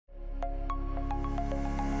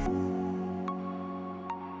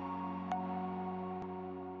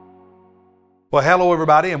Well, hello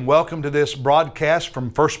everybody, and welcome to this broadcast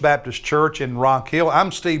from First Baptist Church in Rock Hill. I'm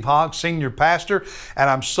Steve Hogg, Senior Pastor, and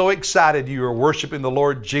I'm so excited you are worshiping the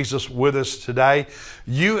Lord Jesus with us today.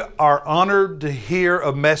 You are honored to hear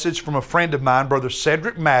a message from a friend of mine, Brother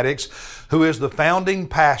Cedric Maddox, who is the founding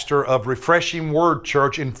pastor of Refreshing Word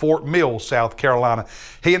Church in Fort Mill, South Carolina.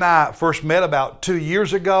 He and I first met about 2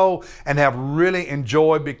 years ago and have really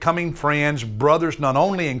enjoyed becoming friends, brothers not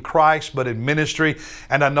only in Christ but in ministry,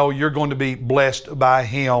 and I know you're going to be blessed by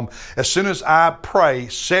him. As soon as I pray,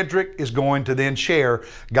 Cedric is going to then share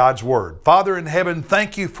God's Word. Father in heaven,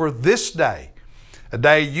 thank you for this day, a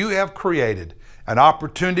day you have created, an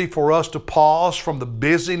opportunity for us to pause from the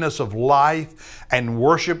busyness of life and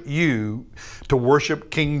worship you, to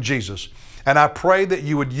worship King Jesus. And I pray that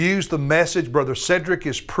you would use the message Brother Cedric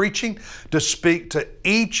is preaching to speak to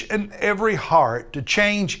each and every heart, to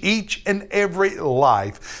change each and every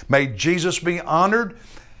life. May Jesus be honored.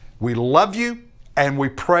 We love you, and we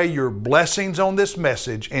pray your blessings on this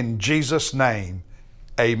message in Jesus' name.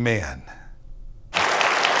 Amen.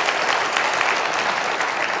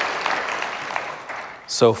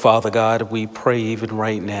 So, Father God, we pray even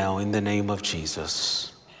right now in the name of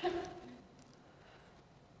Jesus.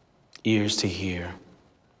 Ears to hear,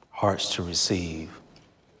 hearts to receive,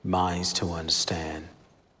 minds to understand.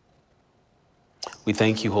 We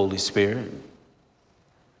thank you, Holy Spirit.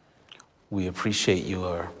 We appreciate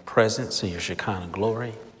your presence and your Shekinah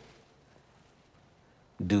glory.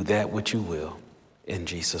 Do that which you will. In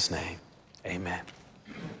Jesus' name, amen.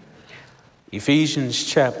 Ephesians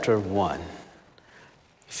chapter 1.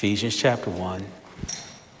 Ephesians chapter 1.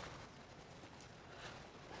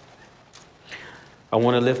 I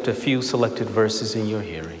want to lift a few selected verses in your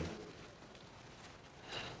hearing.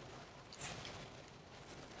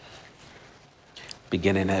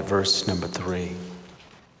 Beginning at verse number 3.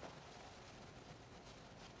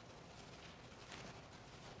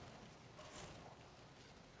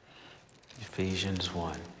 Ephesians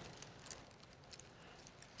 1.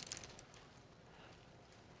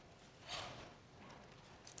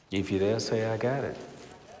 If you're there, say, I got it.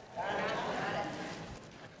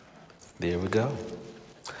 There we go.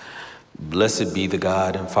 Blessed be the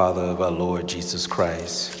God and Father of our Lord Jesus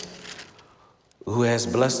Christ, who has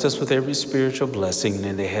blessed us with every spiritual blessing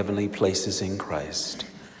in the heavenly places in Christ,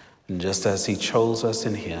 and just as he chose us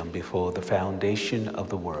in him before the foundation of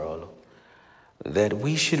the world, that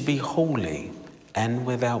we should be holy and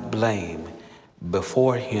without blame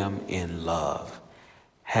before him in love,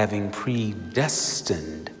 having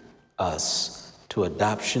predestined us to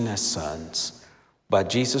adoption as sons by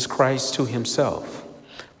Jesus Christ to himself,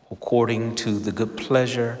 according to the good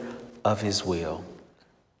pleasure of his will,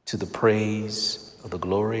 to the praise of the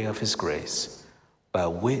glory of his grace, by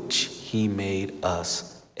which he made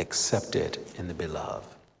us accepted in the beloved.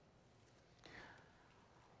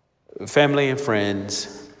 Family and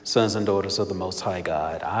friends, sons and daughters of the Most High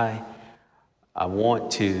God, I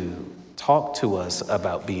want to talk to us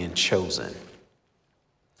about being chosen.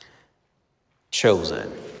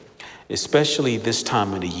 Chosen. Especially this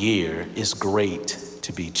time of the year, it's great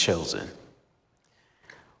to be chosen.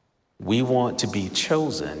 We want to be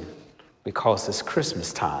chosen because it's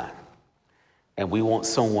Christmas time, and we want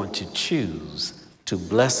someone to choose to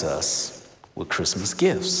bless us with Christmas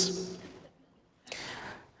gifts.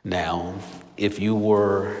 Now, if you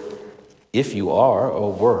are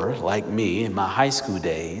or were like me in my high school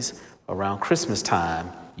days, around Christmas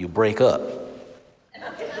time, you break up.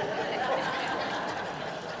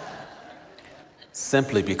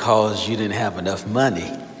 Simply because you didn't have enough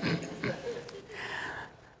money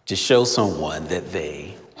to show someone that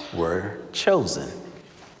they were chosen.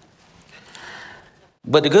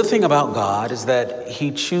 But the good thing about God is that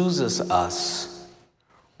he chooses us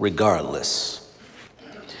regardless.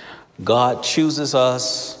 God chooses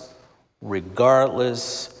us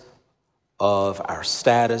regardless of our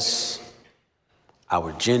status,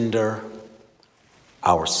 our gender,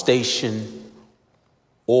 our station,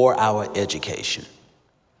 or our education.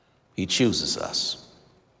 He chooses us.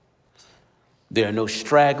 There are no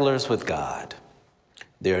stragglers with God.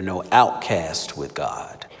 There are no outcasts with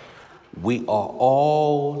God. We are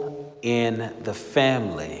all in the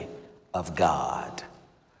family of God,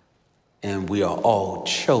 and we are all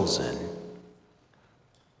chosen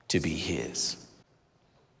to be his.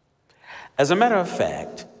 As a matter of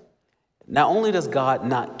fact, not only does God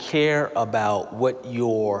not care about what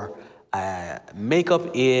your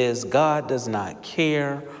makeup is, God does not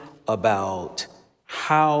care about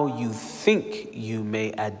how you think you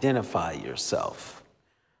may identify yourself,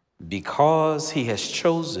 because he has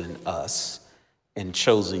chosen us and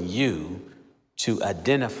chosen you to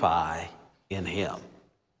identify in him.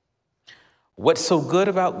 What's so good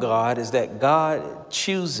about God is that God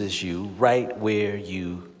chooses you right where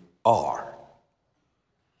you are.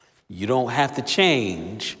 You don't have to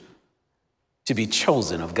change to be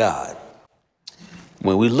chosen of God.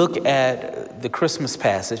 When we look at the Christmas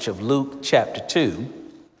passage of Luke chapter 2,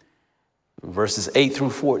 verses 8 through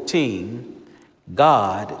 14,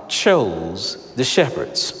 God chose the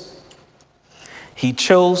shepherds. He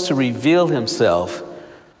chose to reveal himself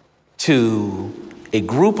to a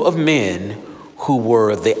group of men who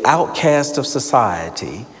were the outcast of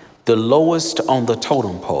society, the lowest on the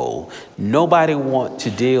totem pole. Nobody wanted to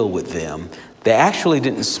deal with them. They actually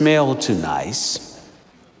didn't smell too nice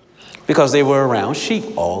because they were around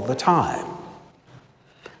sheep all the time.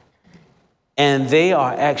 And they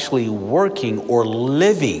are actually working or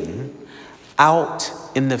living out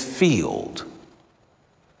in the field.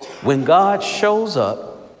 When God shows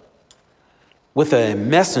up with a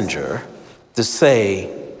messenger to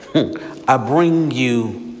say, I bring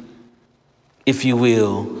you, if you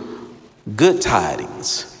will, good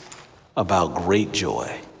tidings about great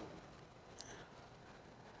joy.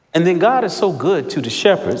 And then God is so good to the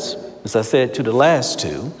shepherds, as I said to the last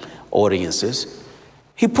two audiences,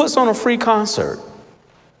 he puts on a free concert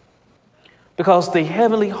because the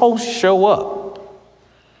heavenly hosts show up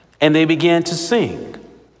and they begin to sing.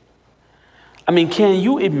 I mean, can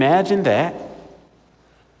you imagine that?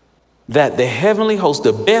 That the heavenly host,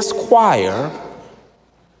 the best choir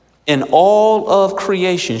in all of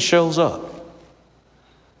creation, shows up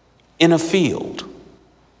in a field.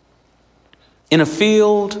 In a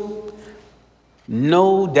field,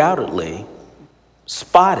 no doubtedly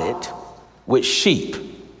spotted with sheep.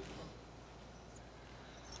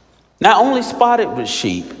 Not only spotted with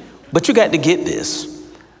sheep, but you got to get this.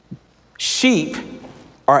 Sheep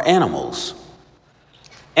are animals.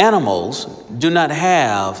 Animals do not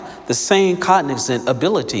have the same cognizant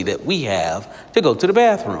ability that we have to go to the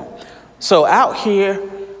bathroom. So out here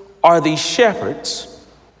are these shepherds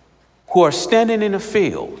who are standing in a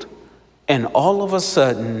field, and all of a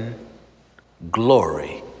sudden,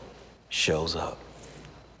 glory shows up.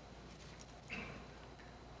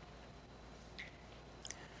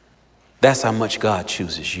 That's how much God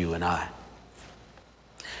chooses you and I.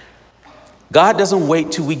 God doesn't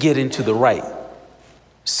wait till we get into the right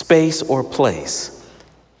space or place.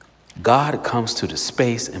 God comes to the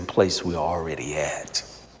space and place we're already at,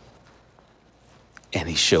 and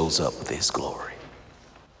he shows up with his glory.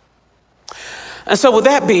 And so with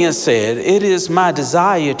that being said, it is my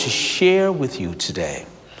desire to share with you today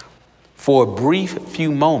for a brief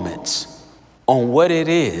few moments on what it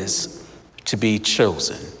is to be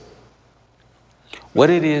chosen. What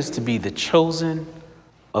it is to be the chosen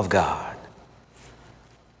of God.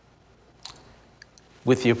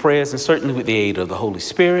 With your prayers and certainly with the aid of the Holy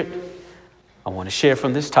Spirit, I want to share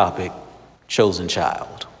from this topic, chosen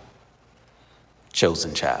child.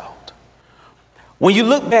 Chosen child. When you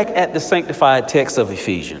look back at the sanctified text of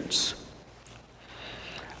Ephesians,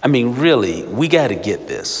 I mean, really, we got to get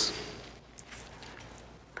this.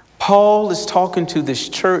 Paul is talking to this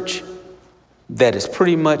church that is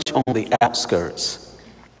pretty much on the outskirts,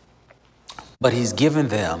 but he's given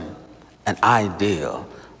them an idea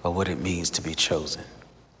of what it means to be chosen.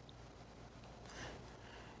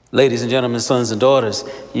 Ladies and gentlemen, sons and daughters,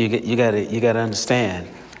 you got to understand,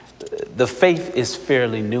 the faith is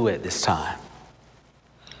fairly new at this time.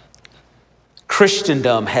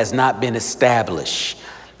 Christendom has not been established.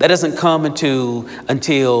 That doesn't come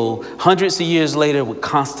until hundreds of years later with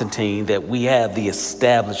Constantine that we have the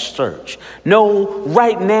established church. No,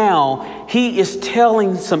 right now, he is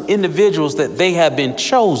telling some individuals that they have been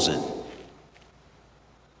chosen.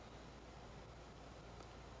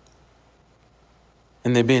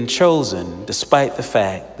 And they've been chosen despite the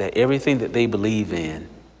fact that everything that they believe in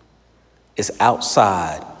is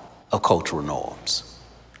outside of cultural norms.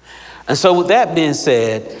 And so with that being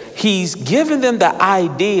said, he's given them the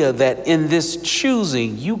idea that in this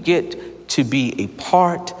choosing, you get to be a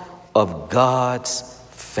part of God's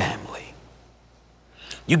family.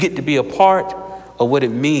 You get to be a part of what it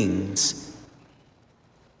means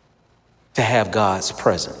to have God's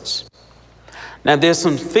presence. Now, there's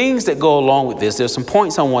some things that go along with this. There's some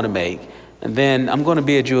points I want to make, and then I'm going to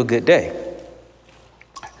bid you a good day.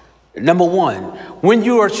 Number one, when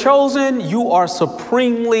you are chosen, you are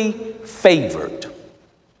supremely favored.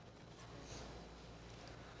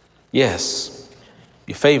 Yes,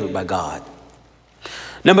 you're favored by God.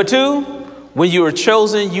 Number two, when you are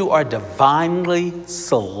chosen, you are divinely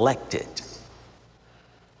selected.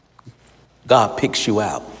 God picks you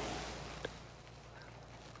out.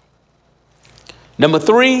 Number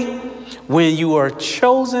three, when you are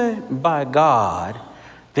chosen by God,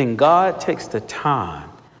 then God takes the time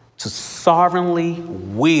to sovereignly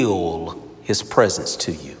will his presence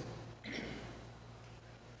to you.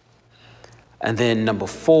 And then number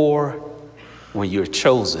 4, when you're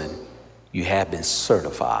chosen, you have been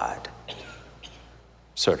certified.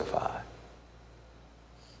 Certified.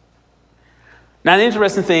 Now, an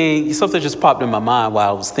interesting thing, something just popped in my mind while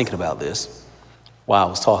I was thinking about this, while I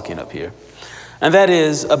was talking up here, and that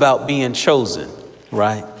is about being chosen,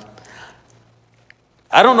 right?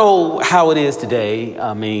 I don't know how it is today.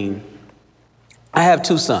 I mean, I have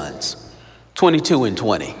 2 sons, 22 and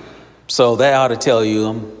 20. So that ought to tell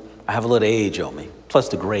you I have a little age on me, plus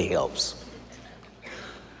the gray helps.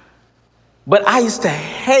 But I used to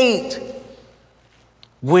hate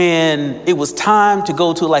when it was time to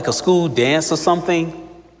go to like a school dance or something,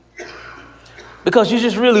 because you're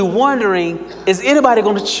just really wondering, is anybody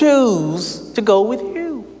going to choose to go with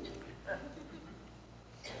you?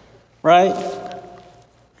 Right?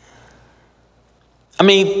 I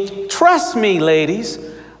mean, trust me, ladies,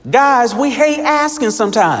 guys, we hate asking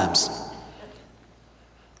sometimes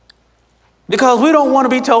because we don't want to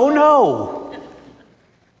be told no.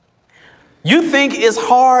 You think it's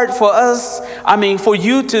hard for us, for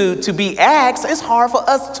you to be asked, it's hard for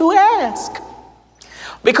us to ask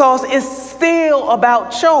because it's still about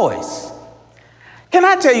choice. Can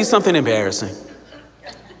I tell you something embarrassing?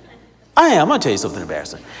 I'm going to tell you something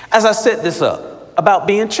embarrassing. As I set this up about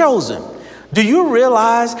being chosen, do you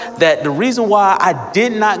realize that the reason why I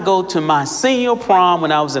did not go to my senior prom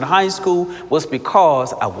when I was in high school was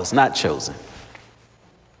because I was not chosen?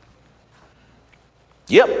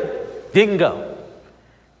 Yep, didn't go.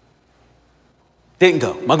 Didn't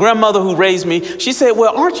go. My grandmother who raised me, she said,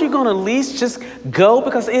 well, aren't you going to at least just go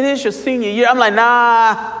because it is your senior year? I'm like,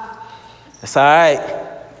 nah, that's all right.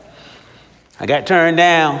 I got turned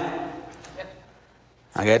down.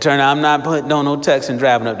 I'm not putting on no tux and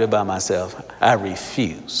driving up there by myself. I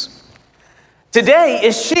refuse. Today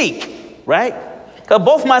is chic, right? Because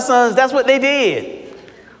both my sons, that's what they did.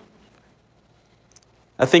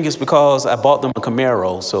 I think it's because I bought them a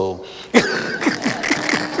Camaro, so.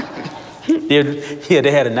 Yeah,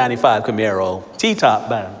 they had a 95 Camaro. T-top,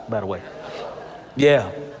 by the way.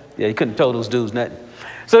 Yeah, you couldn't tell those dudes nothing.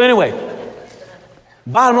 So anyway,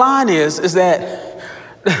 bottom line is that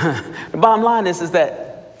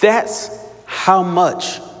that's how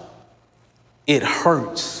much it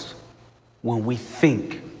hurts when we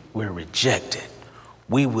think we're rejected.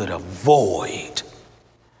 We would avoid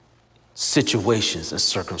situations and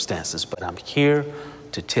circumstances, but I'm here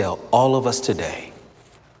to tell all of us today,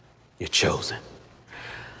 you're chosen.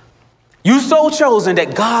 You're so chosen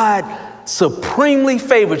that God supremely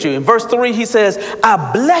favored you. In verse 3, he says,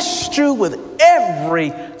 I blessed you with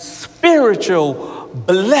every spiritual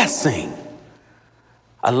blessing.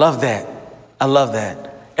 I love that. I love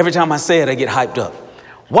that. Every time I say it, I get hyped up.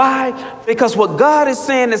 Why? Because what God is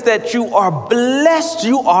saying is that you are blessed.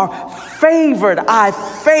 You are favored. I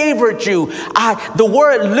favored you. The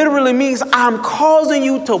word literally means I'm causing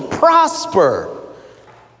you to prosper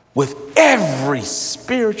with every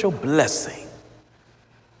spiritual blessing.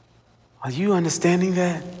 Are you understanding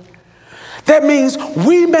that? That means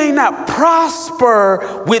we may not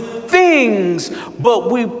prosper with things,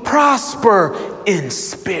 but we prosper in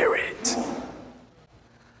spirit.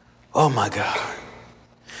 Oh my God.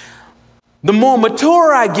 The more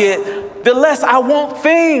mature I get, the less I want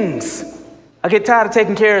things. I get tired of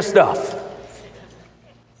taking care of stuff.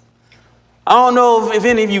 I don't know if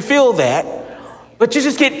any of you feel that, but you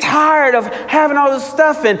just get tired of having all this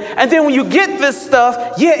stuff. And then when you get this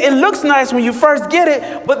stuff, yeah, it looks nice when you first get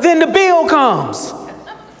it, but then the bill comes.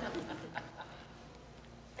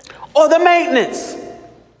 Or the maintenance.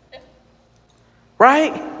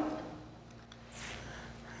 Right?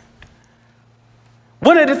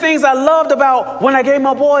 One of the things I loved about when I gave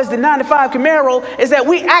my boys the 95 Camaro is that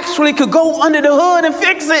we actually could go under the hood and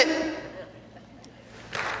fix it.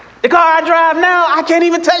 The car I drive now, I can't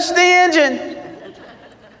even touch the engine.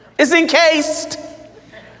 It's encased.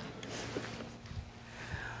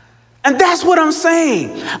 And that's what I'm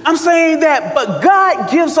saying. I'm saying that, but God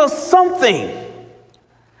gives us something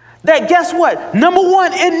that, guess what? Number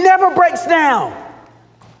one, it never breaks down.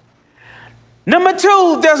 Number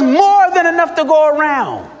two, there's more than enough to go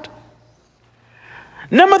around.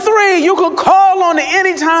 Number three, you can call on it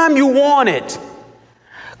anytime you want it.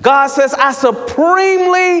 God says, I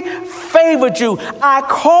supremely favored you. I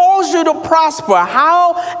caused you to prosper.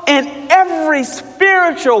 How? In every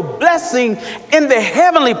spiritual blessing in the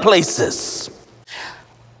heavenly places.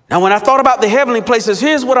 Now, when I thought about the heavenly places,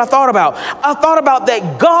 here's what I thought about. I thought about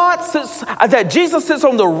that that Jesus sits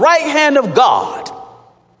on the right hand of God.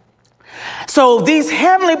 So these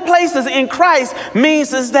heavenly places in Christ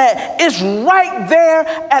means is that it's right there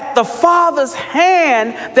at the Father's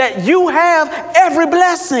hand that you have every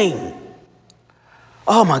blessing.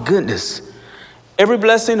 Oh my goodness. Every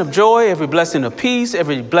blessing of joy, every blessing of peace,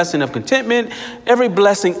 every blessing of contentment, every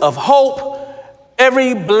blessing of hope,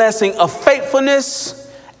 every blessing of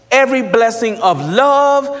faithfulness, every blessing of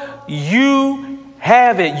love, you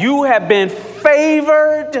have it. You have been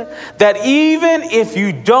favored that even if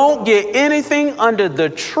you don't get anything under the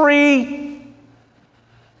tree,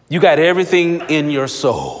 you got everything in your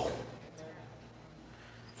soul.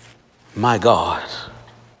 My God.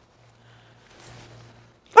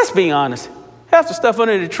 Let's be honest. Half the stuff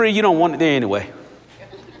under the tree, you don't want it there anyway.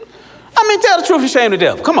 I mean, tell the truth and shame the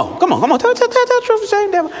devil. Come on. Tell the truth and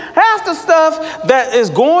shame the devil. Half the stuff that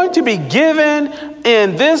is going to be given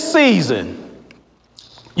in this season,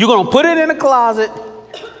 you're going to put it in a closet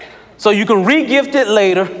so you can re-gift it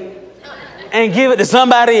later and give it to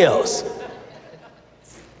somebody else.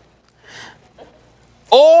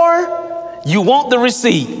 Or you want the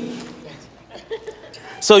receipt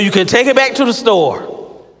so you can take it back to the store.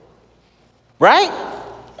 Right?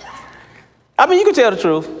 I mean, you can tell the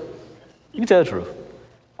truth. You can tell the truth.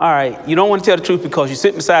 All right, you don't want to tell the truth because you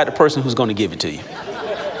sit beside the person who's going to give it to you.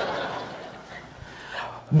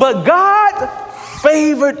 But God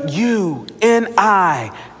favored you and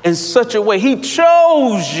I in such a way. He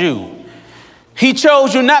chose you. He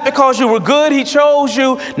chose you not because you were good. He chose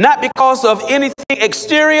you not because of anything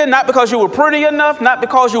exterior, not because you were pretty enough, not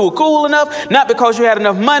because you were cool enough, not because you had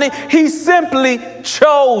enough money. He simply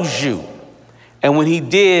chose you. And when he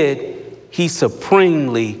did, he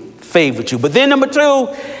supremely favored you. But then number two,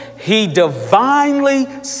 he divinely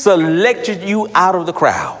selected you out of the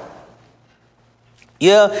crowd.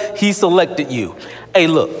 Yeah, he selected you. Hey,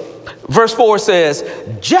 look, verse 4 says,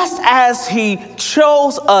 just as he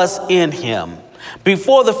chose us in him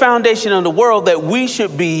before the foundation of the world, that we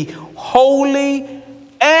should be holy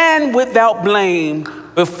and without blame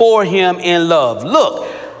before him in love.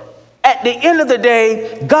 Look, at the end of the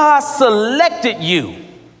day, God selected you.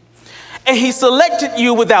 And he selected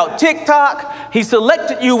you without TikTok. He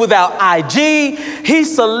selected you without IG. He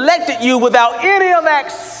selected you without any of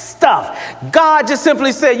that stuff. God just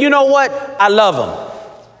simply said, you know what? I love him.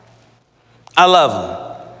 I love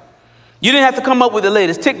him. You didn't have to come up with the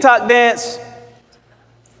latest TikTok dance.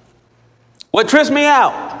 What trips me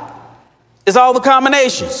out is all the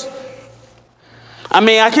combinations. I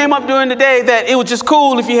mean, I came up during the day that it was just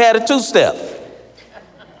cool if you had a two-step.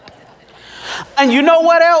 And you know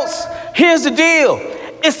what else? Here's the deal.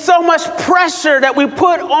 It's so much pressure that we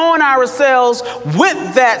put on ourselves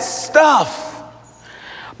with that stuff.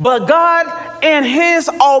 But God, in his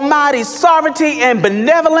almighty sovereignty and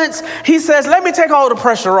benevolence, he says, let me take all the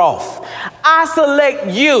pressure off. I select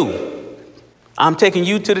you. I'm taking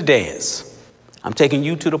you to the dance. I'm taking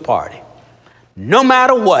you to the party. No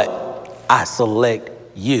matter what, I select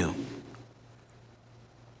you.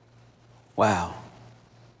 Wow.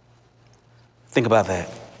 Think about that.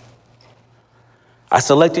 I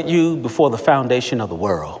selected you before the foundation of the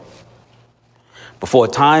world. Before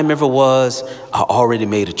time ever was, I already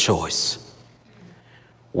made a choice.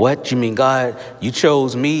 What? You mean, God, you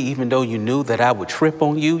chose me even though you knew that I would trip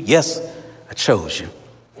on you? Yes, I chose you.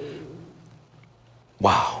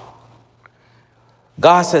 Wow.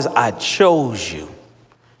 God says, I chose you.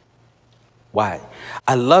 Why?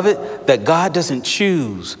 I love it that God doesn't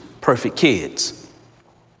choose perfect kids.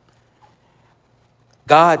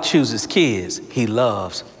 God chooses kids he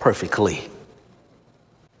loves perfectly.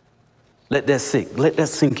 Let that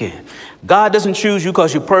sink in. God doesn't choose you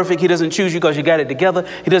because you're perfect. He doesn't choose you because you got it together.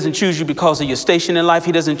 He doesn't choose you because of your station in life.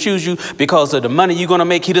 He doesn't choose you because of the money you're going to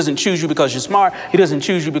make. He doesn't choose you because you're smart. He doesn't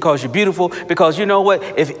choose you because you're beautiful. Because you know what?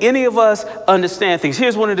 If any of us understand things,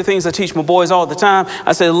 here's one of the things I teach my boys all the time.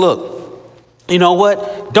 I say, look, you know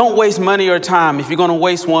what? Don't waste money or time. If you're going to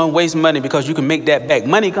waste one, waste money because you can make that back.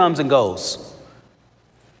 Money comes and goes.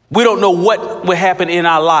 We don't know what will happen in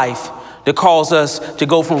our life that cause us to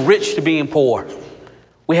go from rich to being poor.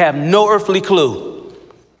 We have no earthly clue,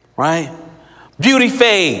 right? Beauty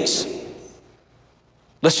fades.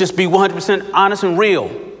 Let's just be 100% honest and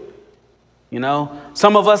real. You know,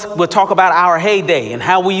 some of us will talk about our heyday and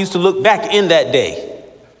how we used to look back in that day.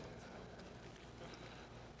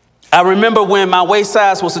 I remember when my waist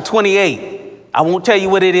size was a 28. I won't tell you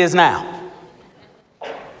what it is now.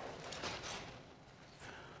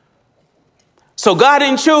 So God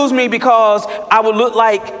didn't choose me because I would look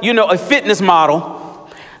like, you know, a fitness model.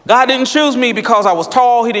 God didn't choose me because I was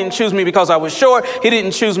tall. He didn't choose me because I was short. He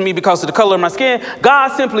didn't choose me because of the color of my skin.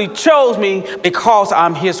 God simply chose me because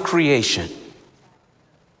I'm his creation.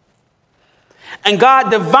 And God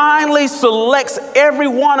divinely selects every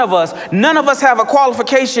one of us. None of us have a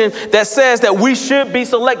qualification that says that we should be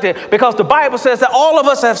selected, because the Bible says that all of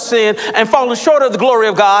us have sinned and fallen short of the glory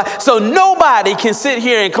of God. So nobody can sit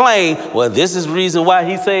here and claim, well, this is the reason why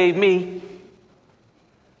he saved me.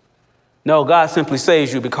 No, God simply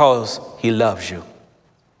saves you because he loves you.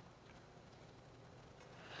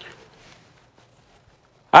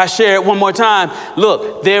 I share it one more time.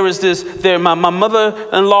 Look, my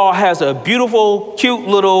mother-in-law has a beautiful, cute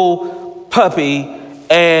little puppy.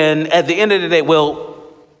 And at the end of the day, well,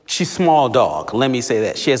 she's a small dog. Let me say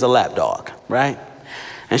that. She has a lap dog, right?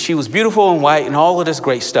 And she was beautiful and white and all of this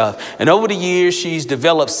great stuff. And over the years, she's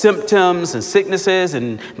developed symptoms and sicknesses.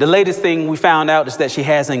 And the latest thing we found out is that she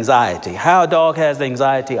has anxiety. How a dog has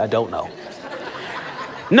anxiety, I don't know.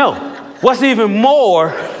 No, what's even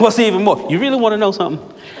more, you really want to know something?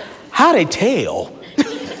 How they tell?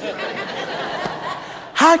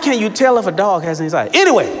 How can you tell if a dog has anxiety?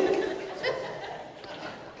 Anyway,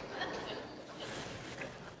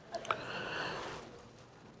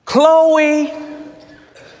 Chloe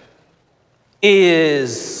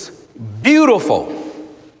is beautiful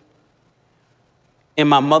in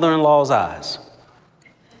my mother-in-law's eyes.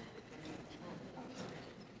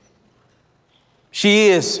 She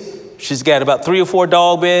is. She's got about 3 or 4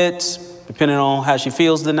 dog beds, depending on how she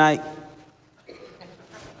feels the night.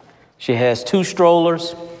 She has 2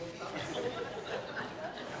 strollers.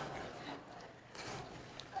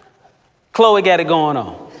 Chloe got it going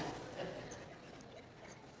on.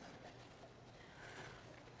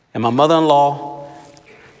 And my mother-in-law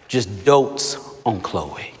just dotes on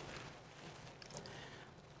Chloe.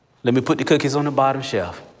 Let me put the cookies on the bottom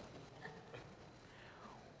shelf.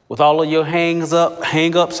 With all of your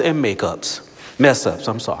hang-ups and mess-ups,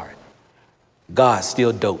 I'm sorry. God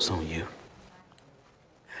still dotes on you.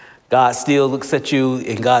 God still looks at you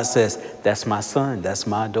and God says, that's my son, that's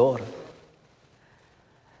my daughter.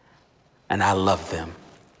 And I love them.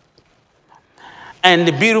 And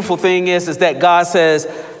the beautiful thing is that God says,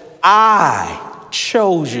 I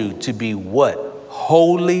chose you to be what?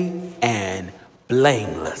 Holy and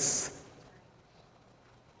blameless.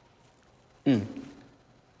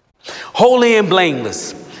 Holy and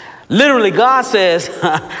blameless. Literally, God says,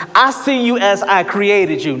 I see you as I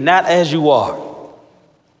created you, not as you are.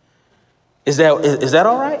 Is that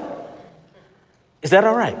all right? Is that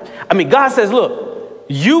all right? I mean, God says, look,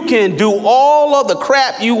 you can do all of the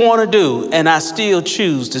crap you want to do, and I still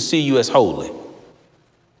choose to see you as holy.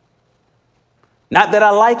 Not that I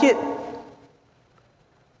like it,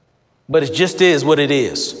 but it just is what it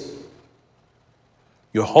is.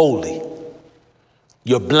 You're holy.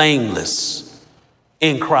 You're blameless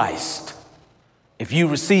in Christ. If you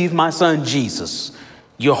receive my son Jesus,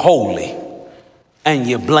 you're holy and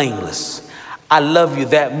you're blameless. I love you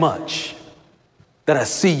that much that I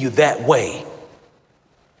see you that way.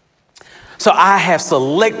 So I have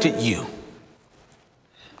selected you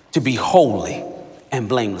to be holy and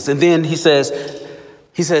blameless. And then he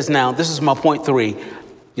says, now, this is my point 3,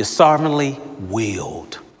 you're sovereignly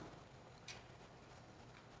willed.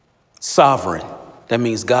 Sovereign. That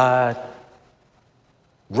means God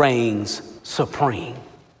reigns supreme.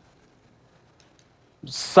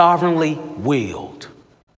 Sovereignly willed.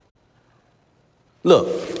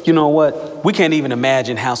 Look, you know what? We can't even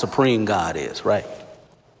imagine how supreme God is, right?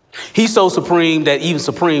 He's so supreme that even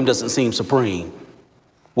supreme doesn't seem supreme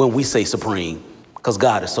when we say supreme, because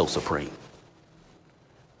God is so supreme.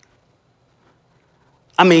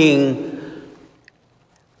 I mean,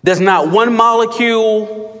 there's not one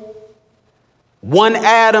molecule, one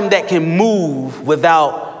atom that can move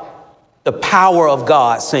without the power of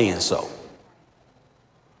God saying so.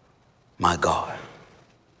 My God.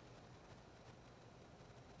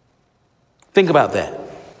 Think about that.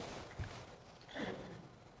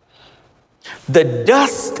 The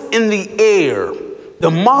dust in the air,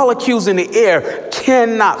 the molecules in the air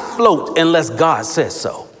cannot float unless God says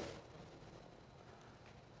so.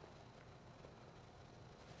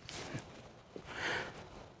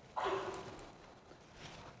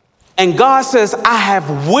 And God says, I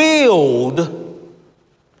have willed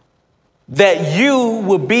that you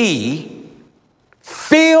will be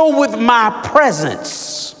filled with my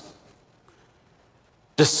presence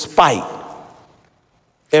despite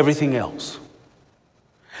everything else.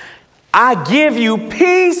 I give you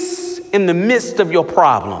peace in the midst of your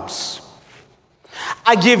problems.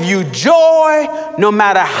 I give you joy no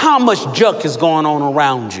matter how much junk is going on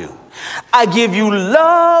around you. I give you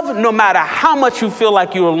love no matter how much you feel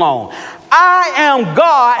like you're alone. I am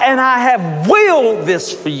God and I have willed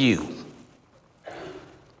this for you.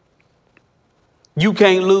 You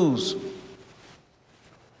can't lose.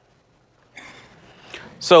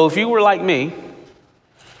 So if you were like me,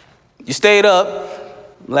 you stayed up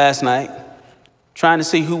last night trying to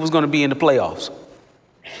see who was going to be in the playoffs,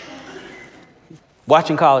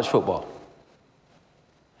 watching college football.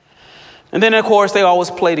 And then, of course, they always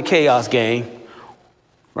play the chaos game,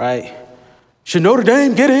 right? Should Notre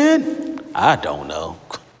Dame get in? I don't know.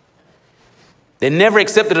 They never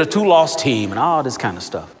accepted a 2-loss team and all this kind of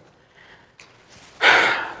stuff.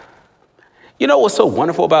 You know what's so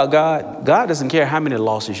wonderful about God? God doesn't care how many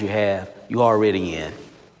losses you have, you're already in.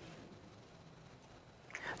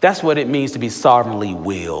 That's what it means to be sovereignly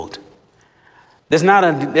willed. There's not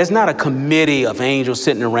a committee of angels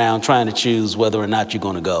sitting around trying to choose whether or not you're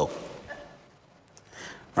going to go.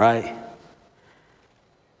 Right?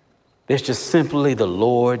 There's just simply the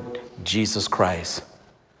Lord Jesus Christ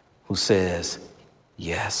who says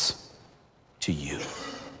yes to you.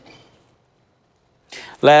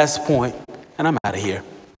 Last point, and I'm out of here.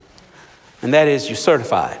 And that is you're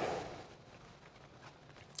certified.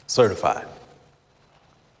 Certified.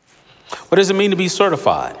 What does it mean to be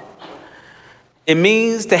certified? It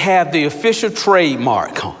means to have the official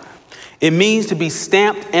trademark. It means to be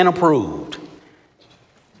stamped and approved.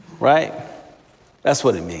 Right? That's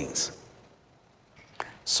what it means.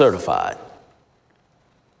 Certified.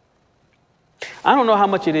 I don't know how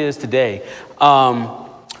much it is today.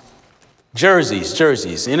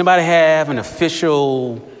 Jerseys. Anybody have an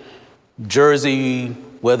official jersey,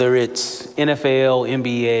 whether it's NFL,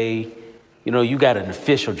 NBA? You know, you got an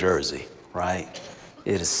official jersey, right?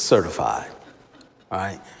 It is certified,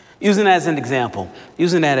 right? Using that as an example.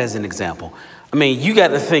 I mean, you got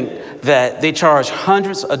to think that they charge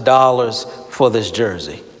hundreds of dollars for this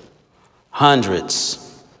jersey.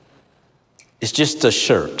 Hundreds. It's just a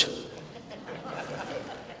shirt.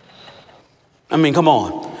 I mean, come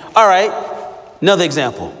on. All right. Another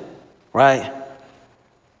example, right?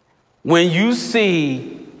 When you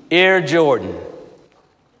see Air Jordan,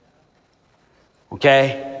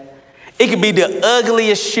 okay, it could be the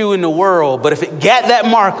ugliest shoe in the world, but if it got that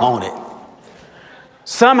mark on it,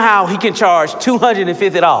 somehow he can charge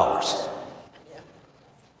 $250.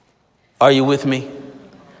 Are you with me?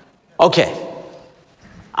 Okay.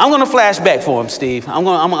 I'm going to flash back for him, Steve. I'm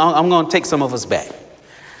going to take some of us back.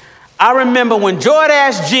 I remember when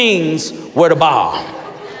Jordache jeans were the bomb.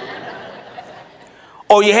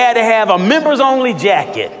 Or you had to have a members only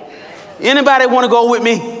jacket. Anybody want to go with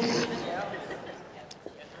me?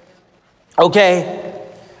 Okay.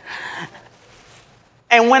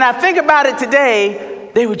 And when I think about it today,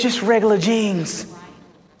 they were just regular jeans.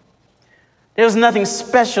 There was nothing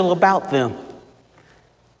special about them.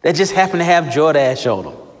 They just happened to have Jordache on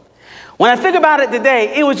them. When I think about it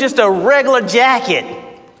today, it was just a regular jacket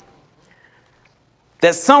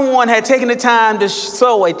that someone had taken the time to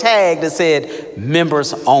sew a tag that said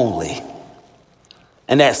members only.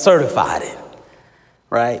 And that certified it,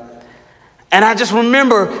 right? And I just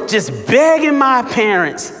remember just begging my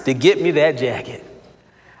parents to get me that jacket.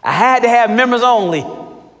 I had to have members only,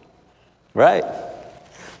 right?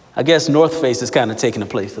 I guess North Face is kind of taking the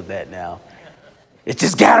place of that now. It's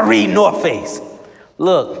just got to read North Face.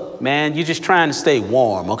 Look, man, you're just trying to stay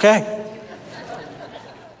warm, okay?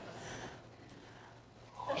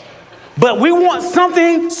 But we want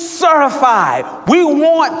something certified. We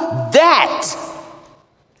want that.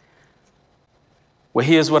 Well,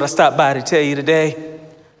 here's what I stopped by to tell you today.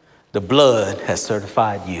 The blood has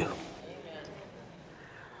certified you.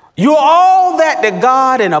 You're all that to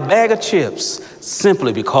God in a bag of chips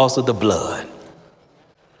simply because of the blood.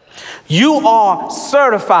 You are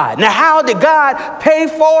certified. Now, how did God pay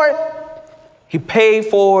for it? He paid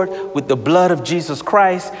for it with the blood of Jesus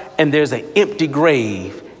Christ, and there's an empty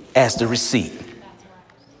grave as the receipt.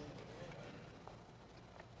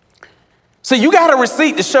 So you got a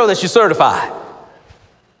receipt to show that you're certified.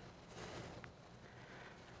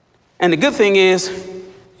 And the good thing is,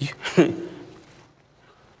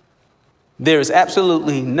 there is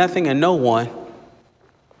absolutely nothing and no one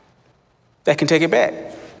that can take it back.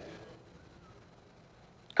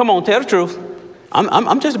 Come on, tell the truth.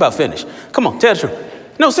 I'm just about finished. Come on, tell the truth.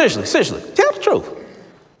 No, seriously, tell the truth.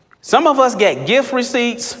 Some of us get gift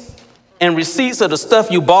receipts and receipts of the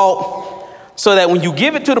stuff you bought so that when you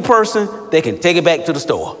give it to the person, they can take it back to the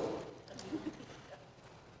store.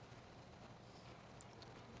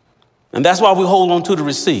 And that's why we hold on to the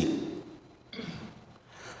receipt.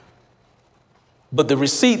 But the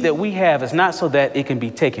receipt that we have is not so that it can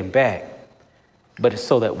be taken back, but it's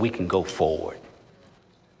so that we can go forward.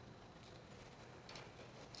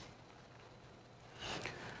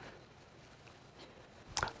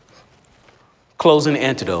 Closing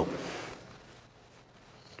antidote.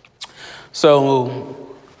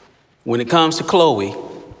 So when it comes to Chloe,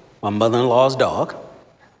 my mother-in-law's dog.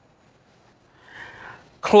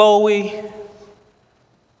 Chloe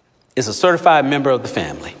is a certified member of the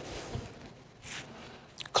family.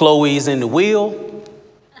 Chloe is in the wheel.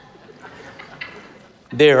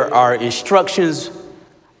 There are instructions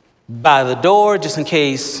by the door, just in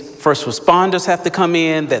case first responders have to come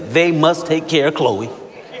in, that they must take care of Chloe.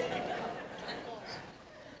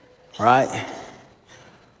 Right?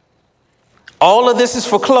 All of this is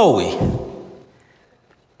for Chloe.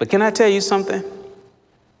 But can I tell you something?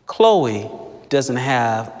 Chloe doesn't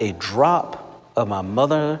have a drop of my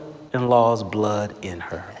mother-in-law's blood in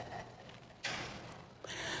her.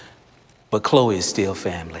 But Chloe is still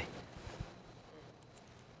family.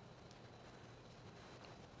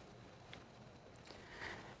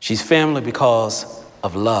 She's family because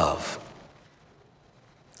of love.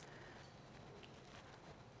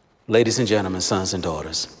 Ladies and gentlemen, sons and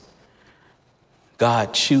daughters,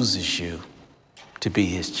 God chooses you to be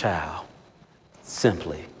his child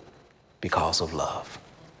simply because of love.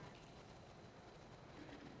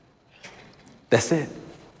 That's it.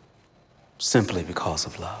 Simply because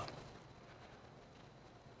of love.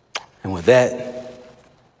 And with that,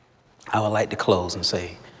 I would like to close and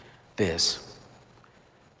say this.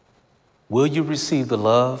 Will you receive the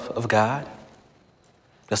love of God?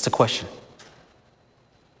 That's the question.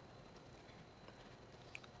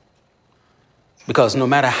 Because no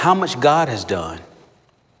matter how much God has done,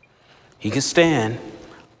 he can stand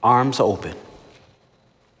arms open.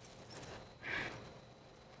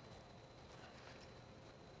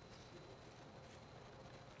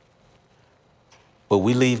 But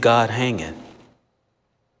we leave God hanging.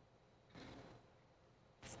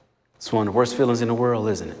 It's one of the worst feelings in the world,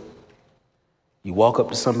 isn't it? You walk up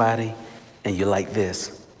to somebody and you're like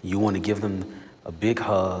this. You want to give them a big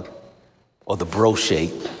hug or the bro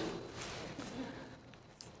shake.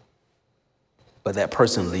 But that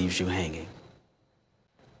person leaves you hanging.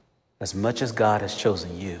 As much as God has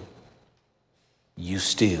chosen you, you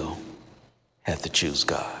still have to choose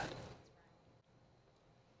God.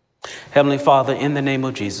 Heavenly Father, in the name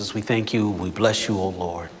of Jesus, we thank you, we bless you, O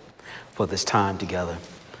Lord, for this time together.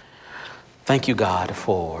 Thank you, God,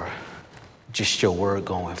 for just your word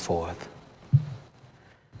going forth.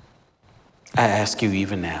 I ask you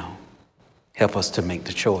even now, help us to make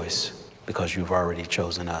the choice because you've already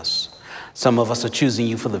chosen us. Some of us are choosing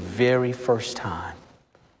you for the very first time.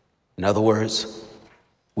 In other words,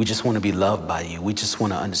 we just want to be loved by you. We just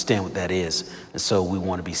want to understand what that is. And so we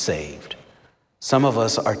want to be saved. Some of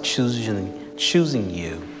us are choosing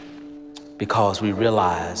you because we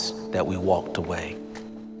realize that we walked away.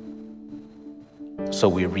 So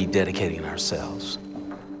we're rededicating ourselves.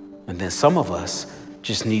 And then some of us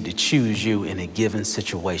just need to choose you in a given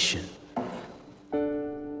situation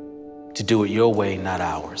to do it your way, not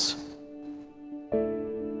ours.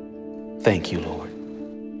 Thank you, Lord.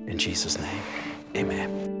 In Jesus' name,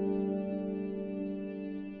 amen.